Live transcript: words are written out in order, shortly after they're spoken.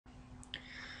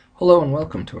Hello and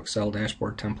welcome to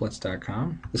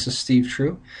Excel-Templates.com. This is Steve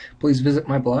True. Please visit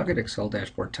my blog at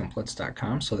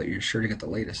Excel-Templates.com so that you're sure to get the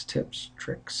latest tips,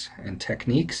 tricks, and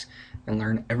techniques and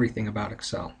learn everything about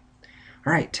Excel.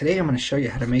 Alright, today I'm going to show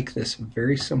you how to make this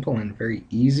very simple and very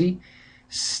easy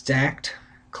stacked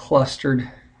clustered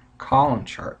column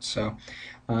chart. So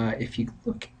if you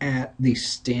look at the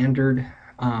standard,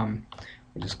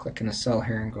 we just click in a cell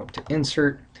here and go up to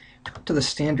Insert. Go to the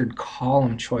standard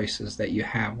column choices that you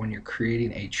have when you're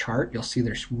creating a chart. You'll see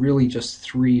there's really just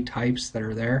three types that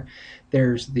are there.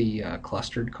 There's the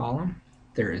clustered column,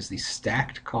 there is the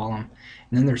stacked column,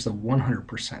 and then there's the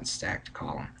 100% stacked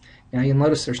column. Now you'll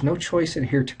notice there's no choice in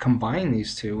here to combine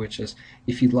these two, which is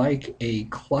if you'd like a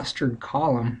clustered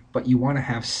column but you want to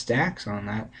have stacks on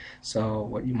that, so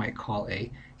what you might call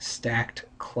a stacked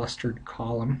clustered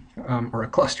column or a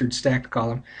clustered stacked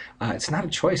column. It's not a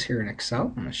choice here in Excel.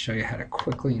 I'm going to show you how to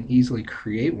quickly and easily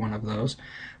create one of those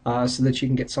so that you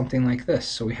can get something like this.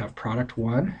 So we have product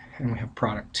 1 and we have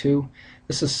product 2.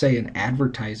 This is, say, an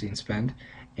advertising spend,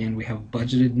 and we have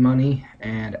budgeted money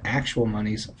and actual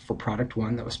monies for product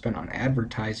 1 that was spent on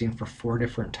advertising for 4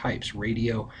 different types: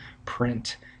 radio,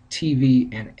 print, TV,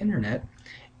 and internet,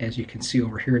 as you can see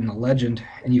over here in the legend.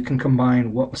 And you can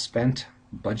combine what was spent,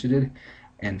 budgeted,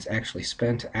 and actually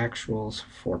spent actuals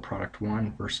for product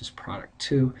 1 versus product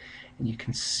 2, and you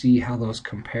can see how those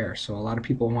compare. So a lot of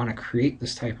people want to create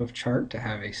this type of chart to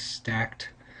have a stacked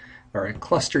or a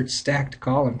clustered stacked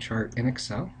column chart in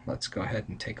Excel. Let's go ahead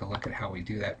and take a look at how we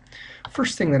do that.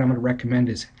 First thing that I'm going to recommend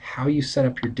is how you set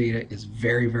up your data is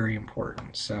very, very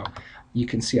important. So you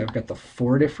can see I've got the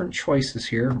 4 different choices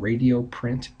here: radio,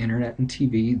 print, internet, and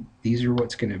TV. These are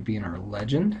what's going to be in our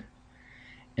legend.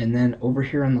 And then over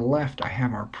here on the left I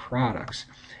have our products.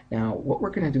 Now what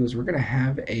we're going to do is we're going to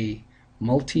have a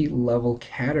multi-level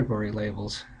category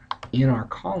labels in our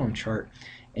column chart,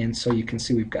 and so you can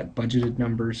see we've got budgeted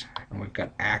numbers and we've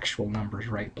got actual numbers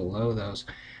right below those.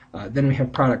 Then we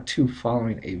have product 2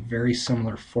 following a very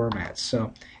similar format.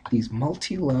 So these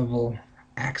multi-level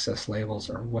access labels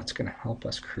are what's going to help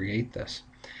us create this.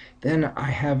 Then I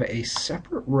have a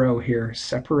separate row here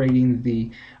separating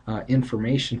the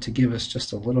information to give us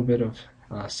just a little bit of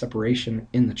separation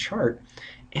in the chart,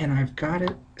 and I've got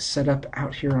it set up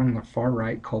out here on the far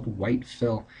right called white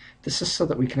fill. This is so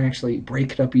that we can actually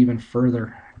break it up even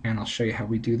further, and I'll show you how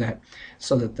we do that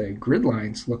so that the grid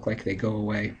lines look like they go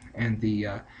away and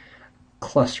the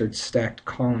clustered stacked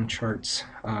column charts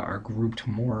are grouped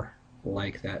more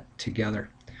like that together.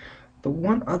 The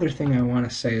one other thing I want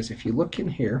to say is if you look in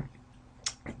here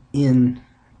in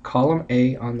column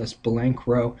A on this blank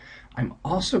row, I'm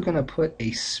also going to put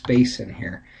a space in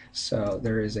here. So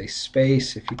there is a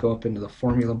space. If you go up into the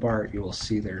formula bar, you will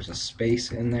see there's a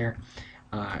space in there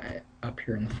up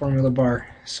here in the formula bar.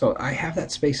 So I have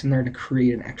that space in there to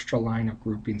create an extra line of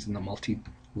groupings in the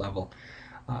multi-level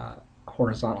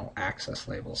horizontal access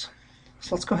labels.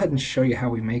 So let's go ahead and show you how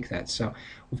we make that. So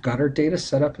we've got our data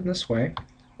set up in this way.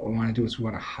 What we want to do is we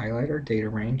want to highlight our data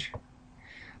range.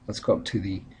 Let's go up to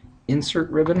the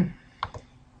Insert ribbon.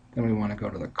 Then we want to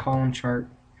go to the column chart.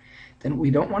 Then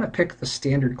we don't want to pick the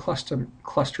standard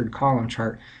clustered column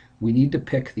chart. We need to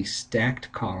pick the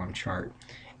stacked column chart.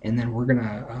 And then we're going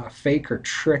to fake or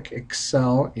trick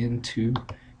Excel into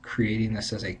creating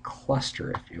this as a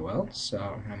cluster, if you will. So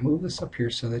I'm going to move this up here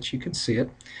so that you can see it.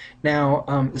 Now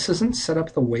this isn't set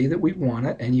up the way that we want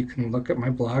it, and you can look at my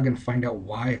blog and find out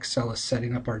why Excel is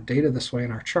setting up our data this way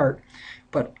in our chart.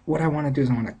 But what I want to do is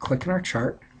I want to click in our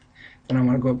chart, then I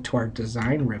want to go up to our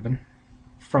design ribbon.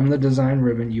 From the design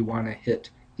ribbon you want to hit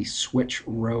the switch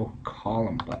row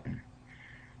column button.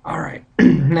 Alright,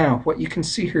 now what you can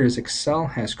see here is Excel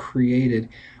has created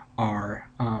our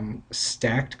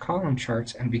stacked column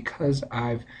charts, and because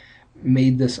I've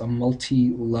made this a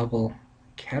multi-level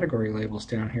category labels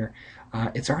down here,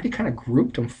 it's already kind of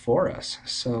grouped them for us.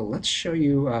 So let's show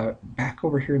you back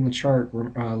over here in the chart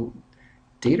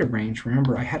data range.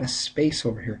 Remember, I had a space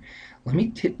over here. Let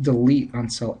me hit delete on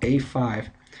cell A5,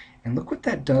 and look what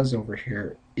that does over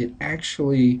here. It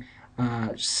actually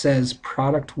says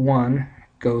product 1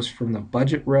 goes from the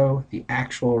budget row, the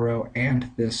actual row,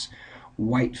 and this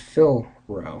white fill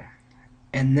row,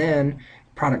 and then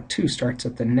product 2 starts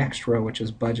at the next row, which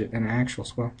is budget and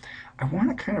actuals. Well, I want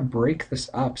to kind of break this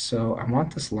up, so I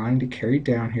want this line to carry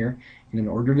down here, and in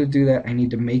order to do that I need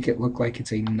to make it look like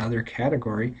it's another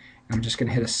category. I'm just going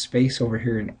to hit a space over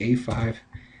here in A5,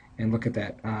 and look at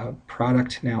that.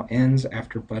 Product now ends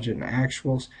after budget and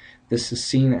actuals. This is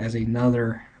seen as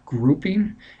another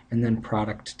grouping, and then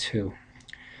product 2.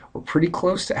 We're pretty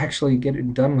close to actually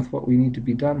getting done with what we need to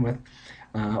be done with.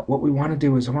 What we want to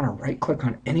do is I want to right click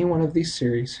on any one of these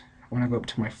series, I want to go up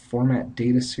to my Format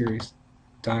Data Series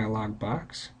dialog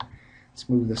box. Let's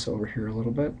move this over here a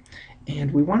little bit.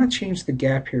 And we want to change the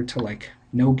gap here to like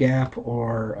no gap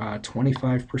or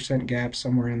 25% gap,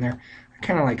 somewhere in there. I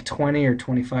kind of like 20 or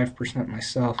 25%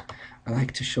 myself. I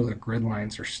like to show the grid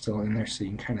lines are still in there so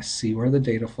you can kind of see where the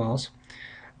data falls.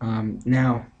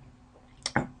 Now,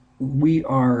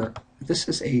 this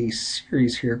is a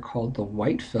series here called the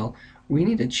white fill. We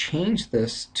need to change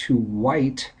this to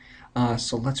white,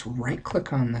 so let's right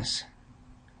click on this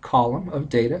column of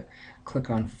data, click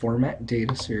on Format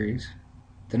Data Series,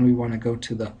 then we want to go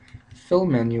to the Fill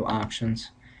menu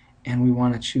options, and we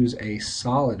want to choose a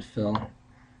solid fill,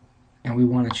 and we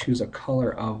want to choose a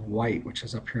color of white, which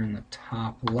is up here in the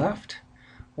top left.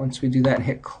 Once we do that and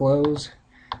hit close,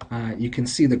 you can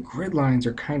see the grid lines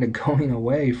are kind of going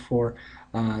away for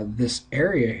this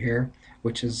area here,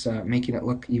 which is making it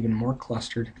look even more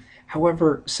clustered.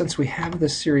 However, since we have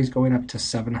this series going up to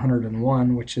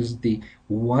 701, which is the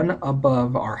one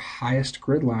above our highest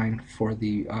grid line for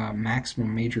the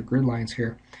maximum major grid lines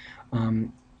here,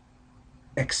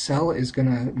 Excel is going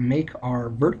to make our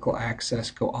vertical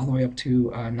axis go all the way up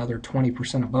to another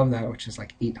 20% above that, which is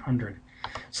like 800.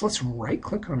 So let's right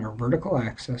click on our vertical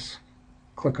axis,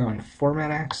 click on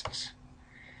Format Axis.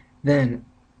 Then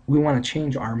we want to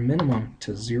change our minimum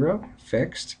to 0,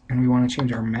 fixed, and we want to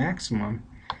change our maximum.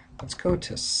 Let's go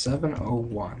to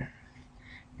 701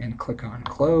 and click on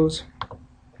Close.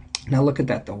 Now look at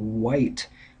that, the white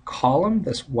column,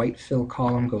 this white fill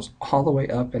column goes all the way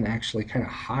up and actually kind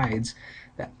of hides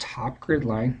that top grid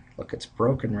line. Look, it's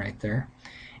broken right there.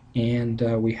 And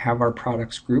we have our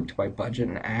products grouped by budget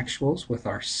and actuals with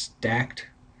our stacked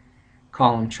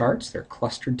column charts. They're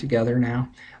clustered together now.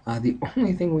 The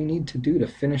only thing we need to do to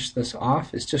finish this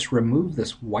off is just remove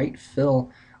this white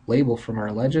fill label from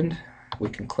our legend. We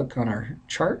can click on our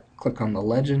chart, click on the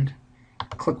legend,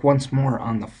 click once more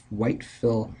on the white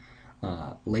fill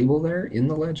label there in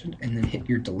the legend, and then hit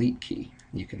your delete key.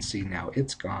 You can see now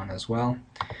it's gone as well.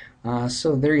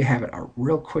 So there you have it, a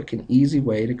real quick and easy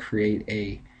way to create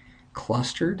a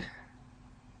clustered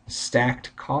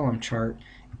stacked column chart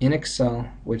in Excel,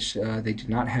 which they do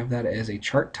not have that as a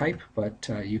chart type, but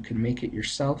you can make it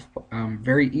yourself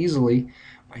very easily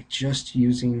by just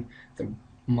using the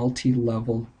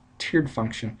multi-level tiered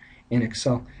function in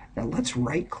Excel. Now let's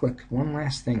right click one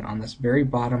last thing on this very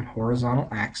bottom horizontal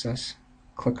axis,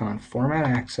 click on Format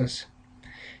Axis.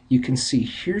 You can see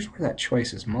here's where that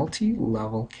choice is,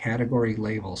 multi-level category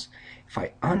labels. If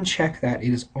I uncheck that,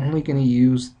 it is only going to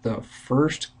use the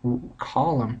first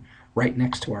column right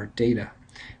next to our data.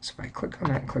 So if I click on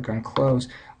that and click on Close,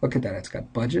 look at that, it's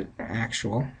got budget and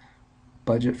actual,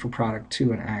 budget for product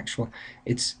 2 and actual.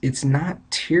 It's not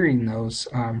tiering those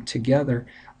together.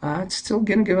 It's still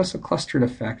going to give us a clustered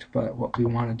effect, but what we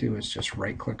want to do is just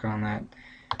right click on that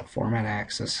Format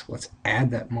Axis. Let's add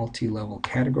that multi-level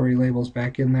category labels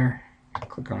back in there.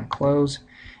 Click on Close,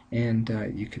 and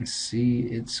you can see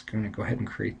it's going to go ahead and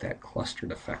create that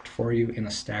clustered effect for you in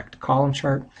a stacked column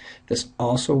chart. This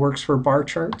also works for bar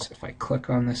charts. If I click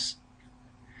on this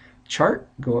chart,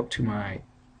 go up to my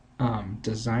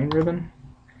design ribbon,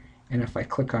 and if I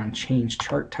click on change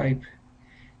chart type,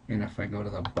 and if I go to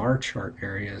the bar chart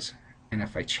areas, and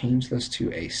if I change this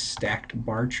to a stacked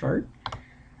bar chart,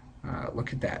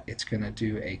 look at that, it's going to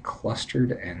do a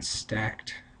clustered and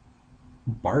stacked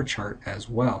bar chart as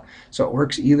well. So it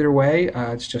works either way.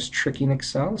 It's just tricking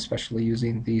Excel, especially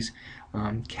using these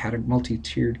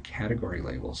multi-tiered category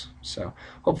labels. So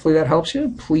hopefully that helps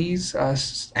you. Please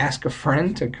ask a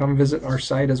friend to come visit our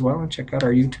site as well and check out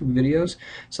our YouTube videos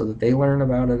so that they learn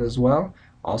about it as well.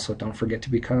 Also, don't forget to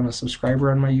become a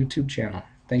subscriber on my YouTube channel.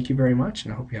 Thank you very much,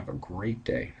 and I hope you have a great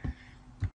day.